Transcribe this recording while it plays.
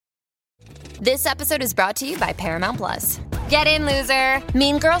This episode is brought to you by Paramount Plus. Get in, loser!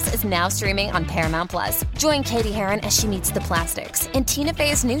 Mean Girls is now streaming on Paramount Plus. Join Katie Heron as she meets the plastics in Tina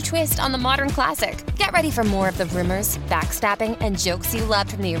Fey's new twist on the modern classic. Get ready for more of the rumors, backstabbing, and jokes you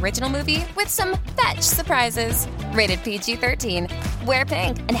loved from the original movie with some fetch surprises. Rated PG-13. Wear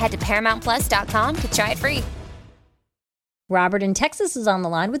pink and head to ParamountPlus.com to try it free. Robert in Texas is on the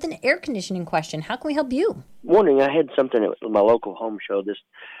line with an air conditioning question. How can we help you? Wondering, I had something at my local home show this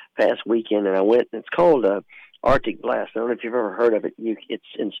past weekend, and I went, and it's called Arctic Blast. I don't know if you've ever heard of it. It's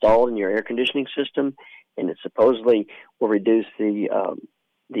installed in your air conditioning system, and it supposedly will reduce the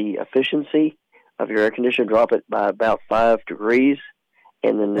efficiency of your air conditioner, drop it by about 5 degrees,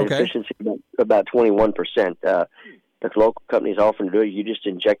 and then the efficiency about 21%. The local companies often do it. You just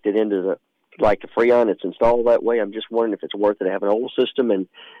inject it into the Freon. It's installed that way. I'm just wondering if it's worth it to have an old system, and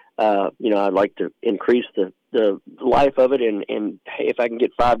I'd like to increase the life of it, and if I can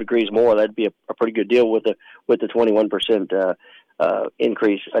get 5 degrees more, that'd be a pretty good deal with the 21%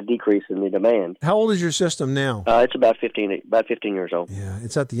 decrease in the demand. How old is your system now? It's about 15 years old. Yeah,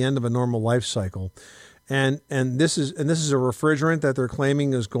 it's at the end of a normal life cycle. And this is a refrigerant that they're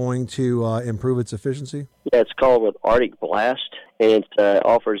claiming is going to improve its efficiency? Yeah, it's called Arctic Blast, and it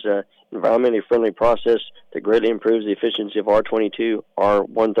offers an environmentally friendly process that greatly improves the efficiency of R22,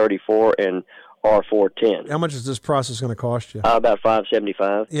 R134, and R410. How much is this process going to cost you? About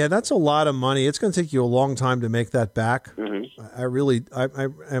 $575. Yeah, that's a lot of money. It's going to take you a long time to make that back. Mm-hmm.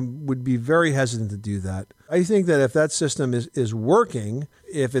 I would be very hesitant to do that. I think that if that system is working,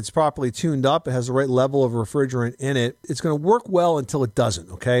 if it's properly tuned up, it has the right level of refrigerant in it, it's going to work well until it doesn't,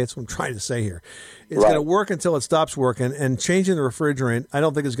 okay? That's what I'm trying to say here. It's going to work until it stops working, and changing the refrigerant, I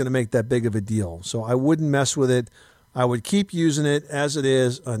don't think is going to make that big of a deal. So I wouldn't mess with it. I would keep using it as it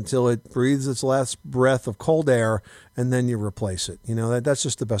is until it breathes its last breath of cold air, and then you replace it. That's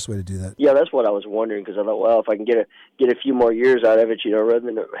just the best way to do that. Yeah, that's what I was wondering, because I thought, well, if I can get a few more years out of it, rather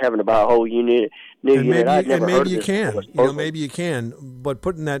than having to buy a whole new unit. I'd never heard of this. Maybe you can, but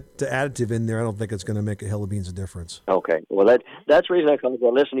putting that additive in there, I don't think it's going to make a hill of beans of difference. Okay, well that's the reason I come. I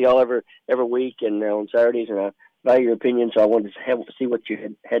listen to y'all every week and on Saturdays, and I value your opinion, so I wanted to see what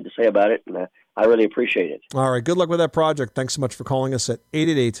you had to say about it, and I really appreciate it. All right, good luck with that project. Thanks so much for calling us at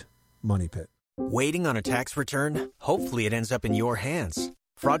 888-MONEY-PIT. Waiting on a tax return? Hopefully it ends up in your hands.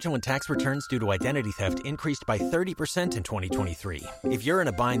 Fraudulent tax returns due to identity theft increased by 30% in 2023. If you're in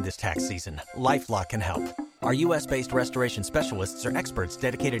a bind this tax season, LifeLock can help. Our U.S.-based restoration specialists are experts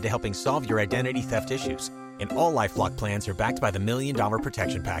dedicated to helping solve your identity theft issues. And all LifeLock plans are backed by the $1 Million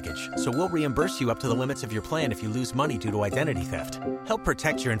Protection Package. So we'll reimburse you up to the limits of your plan if you lose money due to identity theft. Help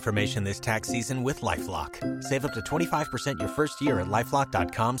protect your information this tax season with LifeLock. Save up to 25% your first year at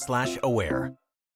LifeLock.com/aware.